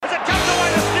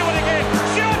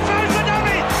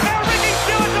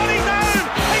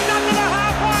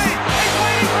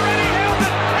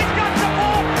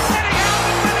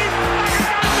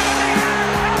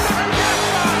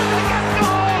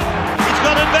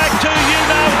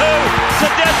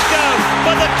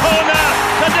for the corner.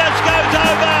 Tedesco's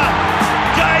over.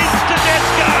 James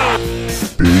Tedesco.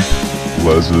 Big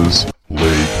Les's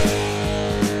League.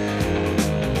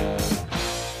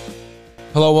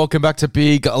 Hello, welcome back to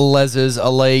Big Les's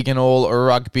League and all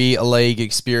rugby league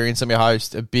experience. I'm your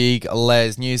host, Big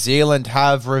Les. New Zealand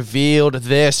have revealed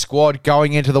their squad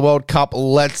going into the World Cup.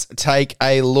 Let's take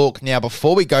a look. Now,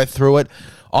 before we go through it,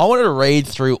 I wanted to read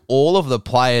through all of the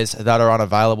players that are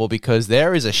unavailable because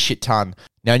there is a shit ton.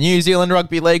 Now, New Zealand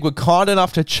Rugby League were kind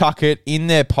enough to chuck it in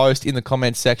their post in the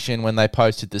comments section when they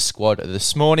posted the squad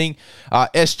this morning.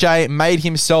 SJ made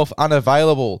himself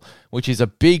unavailable, which is a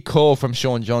big call from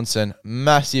Sean Johnson.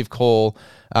 Massive call.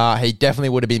 He definitely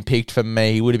would have been picked for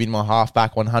me. He would have been my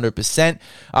halfback 100%.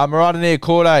 Murata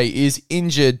Niokore is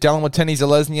injured. Delamateni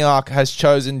Zelezniak has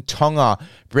chosen Tonga.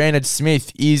 Brandon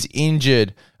Smith is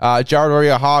injured. Jared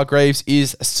Waerea-Hargreaves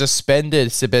is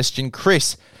suspended. Sebastian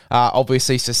Kris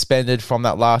obviously suspended from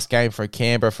that last game for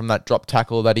Canberra from that drop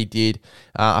tackle that he did.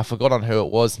 I've forgotten who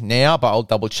it was now, but I'll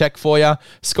double check for you.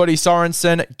 Scotty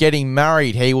Sorensen getting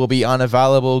married. He will be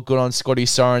unavailable. Good on Scotty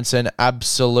Sorensen.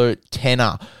 Absolute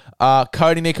tenor.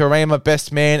 Cody Nikorima,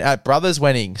 best man at Brothers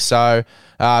wedding. So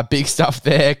big stuff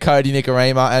there. Cody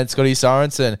Nikorima and Scotty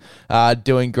Sorensen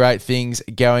doing great things,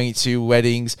 going to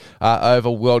weddings over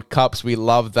World Cups. We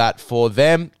love that for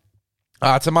them.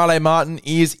 Tamale Martin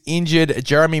is injured.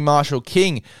 Jeremy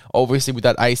Marshall-King, obviously with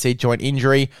that AC joint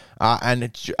injury.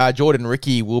 And Jordan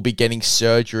Ricky will be getting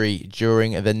surgery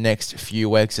during the next few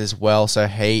weeks as well. So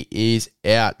he is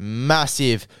out.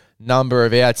 Massive number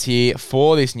of outs here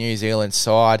for this New Zealand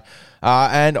side.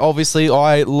 And obviously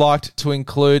I liked to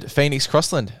include Phoenix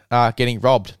Crossland getting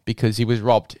robbed because he was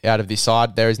robbed out of this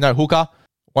side. There is no hooker.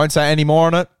 Won't say any more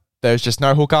on it. There's just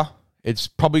no hooker. It's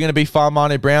probably going to be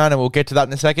Farmanu Brown, and we'll get to that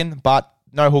in a second, but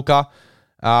no hooker.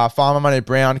 Farmanu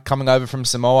Brown coming over from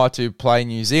Samoa to play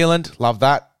New Zealand. Love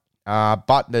that.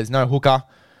 But there's no hooker.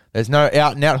 There's no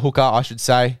out-and-out hooker, I should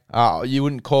say. You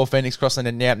wouldn't call Phoenix Crossland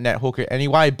an out-and-out hooker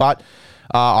anyway, but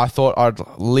I thought I'd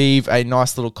leave a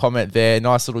nice little comment there,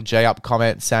 nice little J-up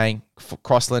comment saying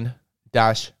Crossland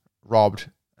robbed.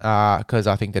 Because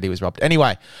I think that he was robbed.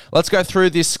 Anyway, let's go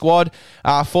through this squad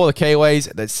for the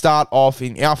Kiwis that start off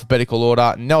in alphabetical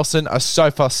order. Nelson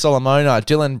Asofa Solomona,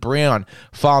 Dylan Brown,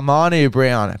 Farmanu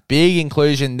Brown. Big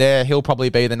inclusion there. He'll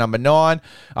probably be the number 9.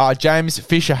 James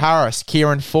Fisher-Harris,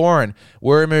 Kieran Foran.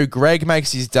 Wurimu Greg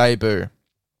makes his debut.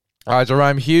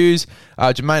 Jerome Hughes,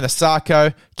 Jermaine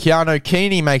Asako. Keanu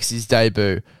Keeney makes his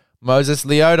debut. Moses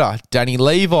Leota, Danny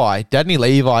Levi. Danny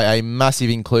Levi, a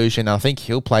massive inclusion. I think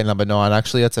he'll play number 9,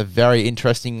 actually. That's a very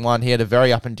interesting one. He had a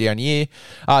very up and down year.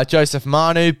 Joseph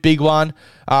Manu, big one.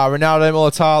 Ronaldo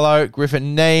Mulatalo,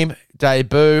 Griffin Neem,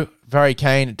 debut. Very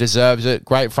keen, deserves it.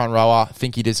 Great front rower.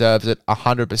 Think he deserves it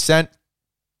 100%.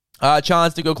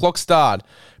 Chance to go Clockstad,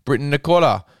 Britton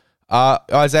Nakota,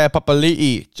 Isaiah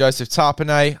Papali'i, Joseph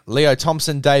Tarpanay, Leo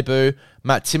Thompson, debut.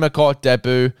 Matt Timokot,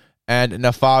 debut. And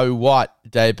Nafau White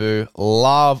debut.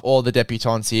 Love all the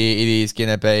debutants here. It is going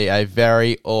to be a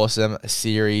very awesome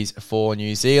series for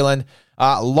New Zealand.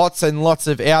 Lots and lots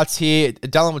of outs here.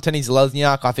 Delamateni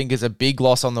Zelezniak, I think, is a big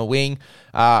loss on the wing.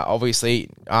 Obviously,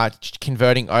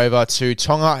 converting over to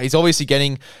Tonga. He's obviously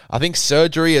getting, I think,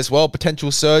 surgery as well,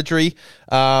 potential surgery,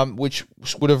 which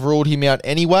would have ruled him out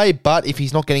anyway. But if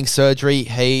he's not getting surgery,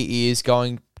 he is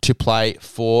going to play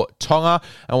for Tonga,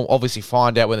 and we'll obviously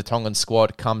find out when the Tongan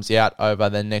squad comes out over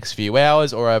the next few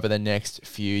hours or over the next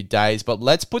few days. But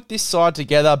let's put this side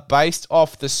together based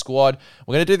off the squad.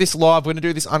 We're going to do this live. We're going to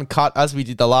do this uncut as we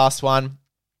did the last one.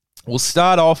 We'll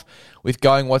start off with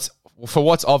going what's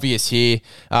obvious here.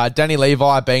 Danny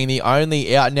Levi being the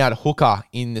only out-and-out hooker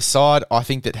in the side. I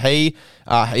think that he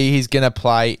is going to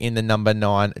play in the number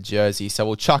 9 jersey. So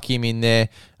we'll chuck him in there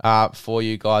for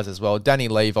you guys as well. Danny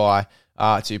Levi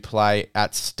to play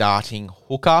at starting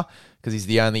hooker because he's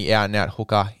the only out-and-out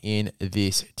hooker in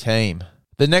this team.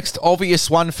 The next obvious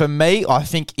one for me, I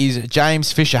think, is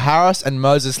James Fisher-Harris and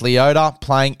Moses Leota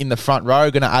playing in the front row.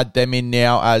 Going to add them in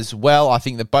now as well. I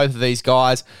think that both of these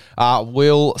guys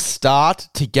will start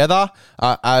together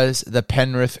as the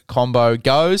Penrith combo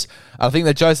goes. I think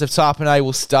that Joseph Tarpanay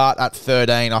will start at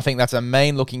 13. I think that's a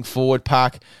mean-looking forward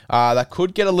pack that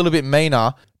could get a little bit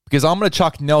meaner because I'm going to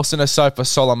chuck Nelson Asofa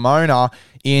Solomona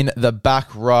in the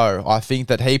back row. I think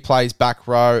that he plays back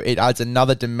row. It adds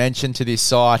another dimension to this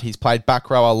side. He's played back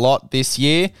row a lot this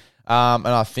year. And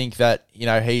I think that,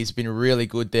 he's been really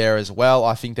good there as well.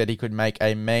 I think that he could make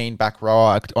a mean back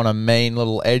row on a mean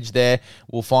little edge there.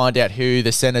 We'll find out who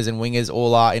the centers and wingers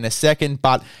all are in a second,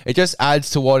 but it just adds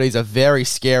to what is a very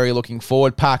scary looking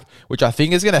forward pack, which I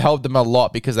think is going to help them a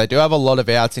lot because they do have a lot of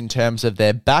outs in terms of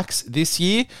their backs this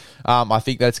year. I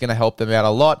think that's going to help them out a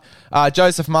lot.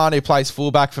 Joseph Manu plays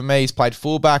fullback for me. He's played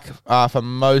fullback for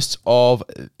most of,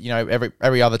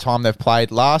 every other time they've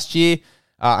played last year.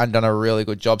 And done a really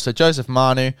good job. So Joseph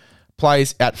Manu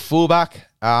plays at fullback.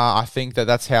 I think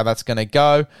that's how that's going to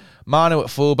go. Manu at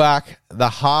fullback. The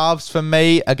halves for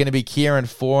me are going to be Kieran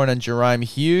Foran and Jerome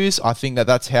Hughes. I think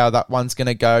that's how that one's going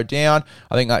to go down.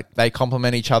 I think that they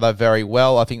complement each other very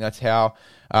well. I think that's how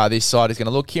this side is going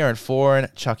to look. Kieran Foran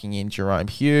chucking in Jerome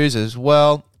Hughes as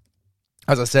well.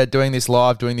 As I said, doing this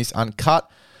live, doing this uncut.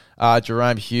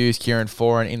 Jerome Hughes, Kieran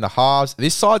Foran in the halves.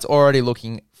 This side's already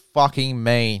looking fucking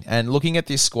mean. And looking at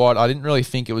this squad, I didn't really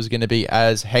think it was going to be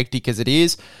as hectic as it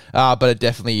is, but it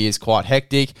definitely is quite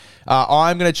hectic.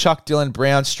 I'm going to chuck Dylan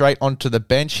Brown straight onto the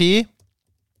bench here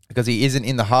because he isn't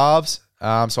in the halves,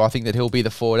 so I think that he'll be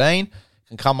the 14.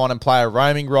 Can come on and play a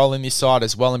roaming role in this side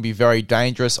as well and be very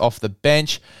dangerous off the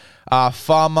bench.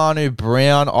 Farmanu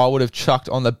Brown, I would have chucked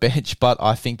on the bench, but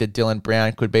I think that Dylan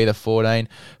Brown could be the 14.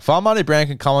 Farmanu Brown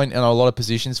can come in a lot of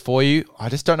positions for you. I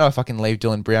just don't know if I can leave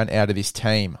Dylan Brown out of this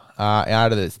team,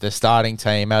 out of the starting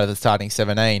team, out of the starting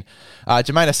 17.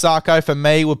 Jermaine Asako, for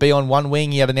me, would be on one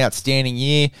wing. He had an outstanding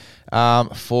year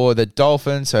for the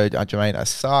Dolphins. So Jermaine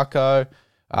Asako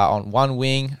on one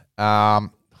wing.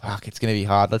 It's going to be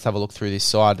hard. Let's have a look through this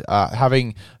side.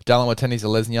 Having Dallin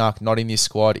Watene-Zelezniak not in this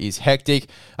squad is hectic.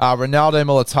 Ronaldo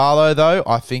Militalo, though,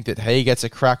 I think that he gets a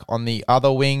crack on the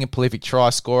other wing. Prolific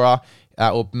try scorer.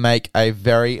 Will make a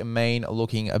very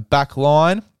mean-looking back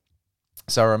line.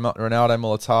 So Ronaldo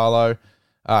Militalo,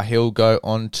 he'll go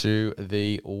onto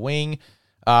the wing.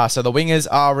 So the wingers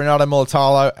are Ronaldo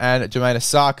Militalo and Jermaine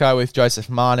Asako with Joseph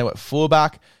Manu at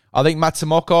fullback. I think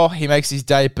Matsumoko, he makes his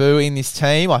debut in this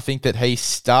team. I think that he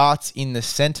starts in the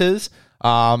centres.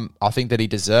 I think that he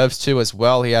deserves to as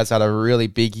well. He has had a really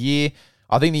big year.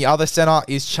 I think the other centre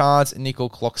is Chance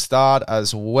Nickel-Klokstad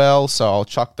as well. So I'll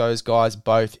chuck those guys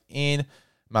both in.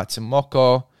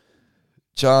 Matsumoko,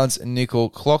 Chance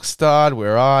Nickel-Klokstad,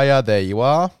 where are you? There you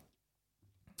are.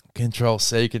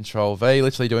 Control-C, Control-V.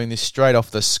 Literally doing this straight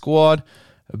off the squad.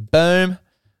 Boom.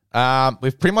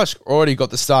 We've pretty much already got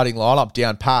the starting lineup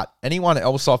down pat. Anyone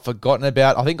else I've forgotten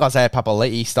about? I think Isaiah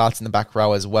Papali'i starts in the back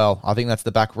row as well. I think that's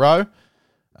the back row.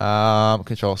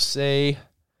 Control-C,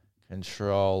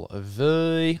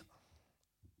 Control-V.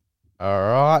 All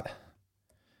right.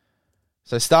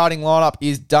 So starting lineup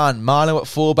is done. Manu at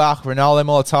fullback, Ronaldo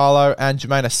Militalo and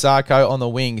Jermaine Asako on the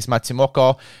wings.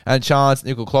 Matsumoko and Chance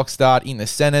Nickel-Klokstad in the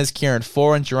centres. Kieran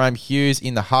Foran, Jerome Hughes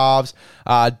in the halves.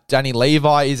 Danny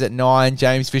Levi is at 9.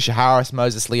 James Fisher-Harris,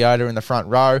 Moses Leota in the front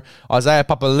row. Isaiah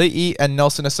Papali'i and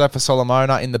Nelson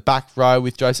Asofa-Solomona in the back row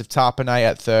with Joseph Tarpanay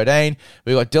at 13.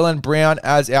 We've got Dylan Brown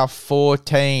as our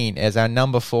 14, as our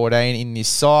number 14 in this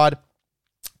side.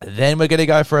 Then we're going to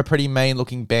go for a pretty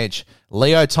mean-looking bench.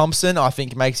 Leo Thompson, I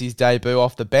think, makes his debut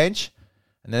off the bench.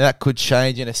 And then that could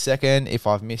change in a second if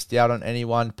I've missed out on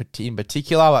anyone in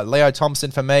particular. But Leo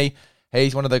Thompson, for me,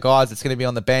 he's one of the guys that's going to be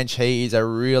on the bench. He is a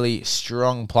really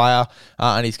strong player,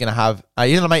 and he's going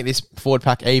to make this forward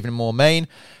pack even more mean.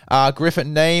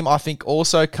 Griffin Neame, I think,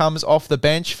 also comes off the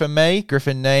bench for me.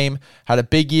 Griffin Neame had a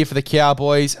big year for the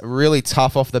Cowboys, really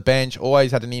tough off the bench,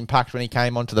 always had an impact when he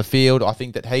came onto the field. I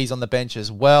think that he's on the bench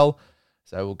as well.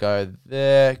 So we'll go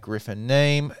there. Griffin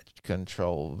Neame,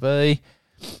 Control-V.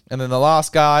 And then the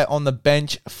last guy on the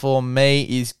bench for me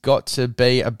is got to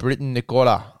be a Britton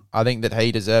Nikora. I think that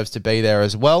he deserves to be there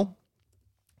as well.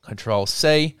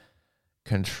 Control-C,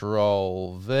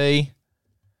 Control-V.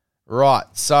 Right,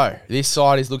 so this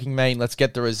side is looking mean. Let's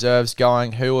get the reserves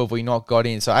going. Who have we not got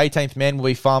in? So 18th man will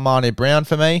be Farmanu Brown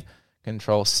for me.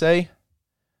 Control-C.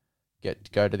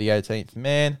 Go to the 18th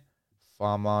man.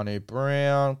 Farmanu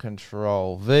Brown.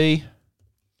 Control-V.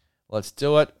 Let's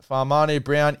do it. Farmanu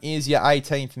Brown is your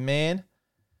 18th man.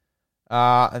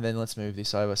 And then let's move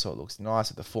this over so it looks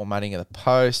nice at the formatting of the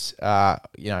post.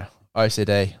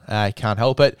 OCD. Can't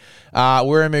help it.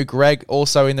 Wiramu Greg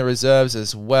also in the reserves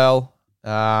as well.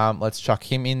 Let's chuck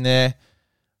him in there.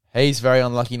 He's very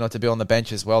unlucky not to be on the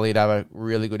bench as well. He'd have a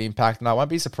really good impact. And I won't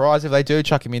be surprised if they do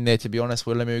chuck him in there, to be honest,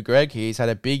 Wiramu Greg. He's had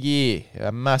a big year,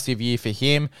 a massive year for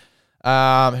him.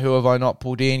 Who have I not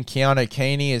pulled in? Keanu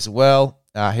Keeney as well.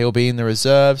 He'll be in the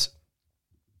reserves.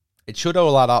 It should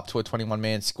all add up to a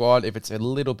 21-man squad. If it's a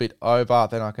little bit over,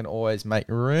 then I can always make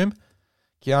room.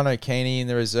 Keanu Keeney in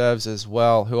the reserves as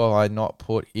well. Who have I not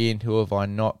put in? Who have I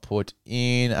not put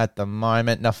in at the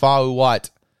moment? Nafau White.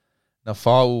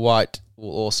 Nafau White will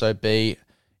also be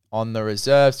on the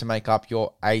reserves to make up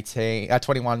your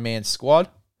 21-man squad.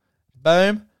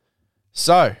 Boom.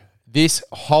 So, this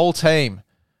whole team,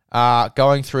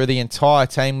 going through the entire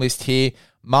team list here.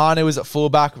 Manu is at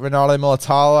fullback, Ronaldo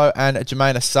Militalo and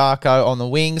Jermaine Asako on the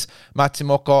wings,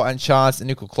 Matsumoko and Chance and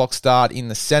Nickel Clockstad in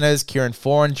the centres, Kieran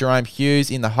Foran, Jerome Hughes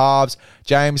in the halves,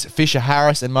 James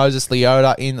Fisher-Harris and Moses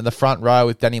Leota in the front row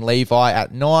with Danny Levi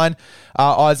at 9,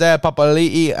 Isaiah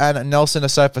Papali'i and Nelson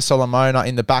Asofa Solomona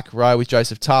in the back row with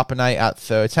Joseph Tarpanay at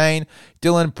 13,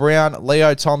 Dylan Brown,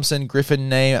 Leo Thompson, Griffin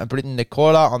Neem and Britton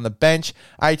Nicola on the bench,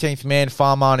 18th man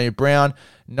Farmanu Brown,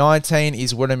 19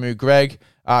 is Winnemu Greg,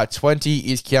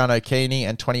 20 is Keanu Keeney,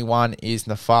 and 21 is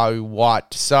Nafau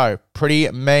White. So, pretty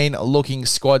mean-looking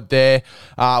squad there.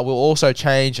 We'll also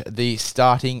change the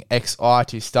starting XI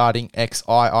to starting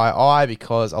XIII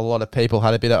because a lot of people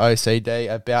had a bit of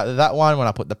OCD about that one when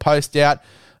I put the post out.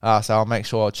 So, I'll make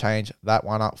sure I'll change that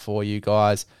one up for you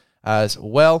guys as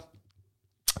well.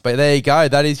 But there you go.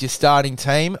 That is your starting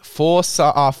team for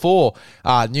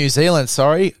New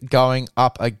Zealand, going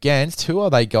up against... Who are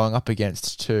they going up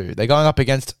against too? They're going up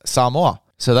against Samoa.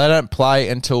 So they don't play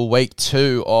until week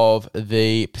 2 of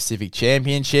the Pacific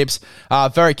Championships.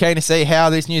 Very keen to see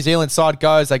how this New Zealand side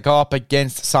goes. They go up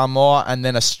against Samoa and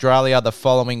then Australia the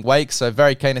following week. So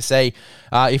very keen to see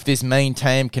if this mean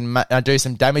team can do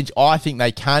some damage. I think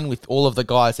they can with all of the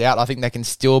guys out. I think they can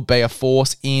still be a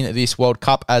force in this World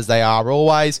Cup as they are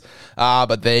always.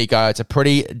 But there you go. It's a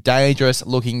pretty dangerous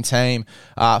looking team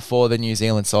for the New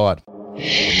Zealand side.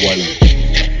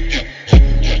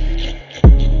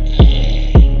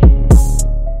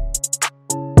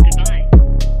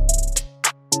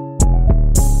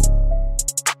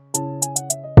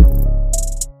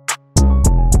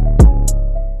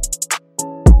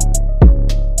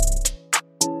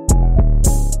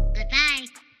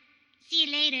 See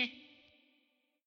you later.